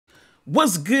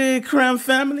What's good, Crime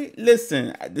Family?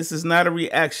 Listen, this is not a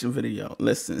reaction video.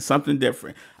 Listen, something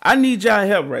different. I need y'all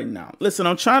help right now. Listen,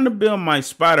 I'm trying to build my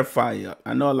Spotify up.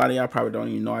 I know a lot of y'all probably don't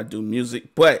even know I do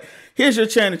music, but here's your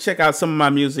chance to check out some of my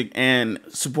music and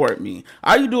support me.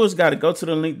 All you do is got to go to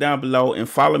the link down below and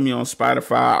follow me on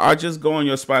Spotify, or just go on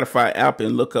your Spotify app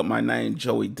and look up my name,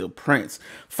 Joey Da Prince.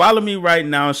 Follow me right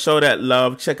now. Show that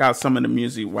love. Check out some of the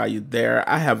music while you're there.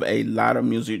 I have a lot of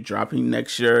music dropping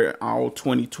next year, all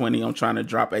 2020. I'm trying to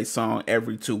drop a song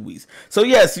every 2 weeks. So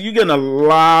yes, you're getting a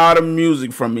lot of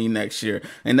music from me next year.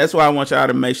 And that's why I want y'all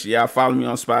to make sure y'all follow me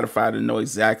on Spotify to know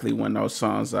exactly when those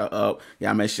songs are up.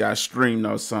 Y'all make sure y'all stream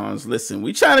those songs. Listen,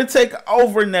 we trying to take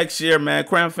over next year, man.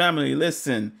 Crime Family,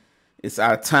 listen. It's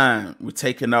our time. We're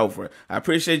taking over. I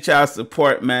appreciate y'all's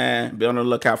support, man. Be on the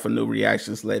lookout for new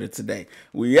reactions later today.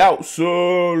 We out.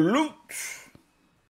 Salute.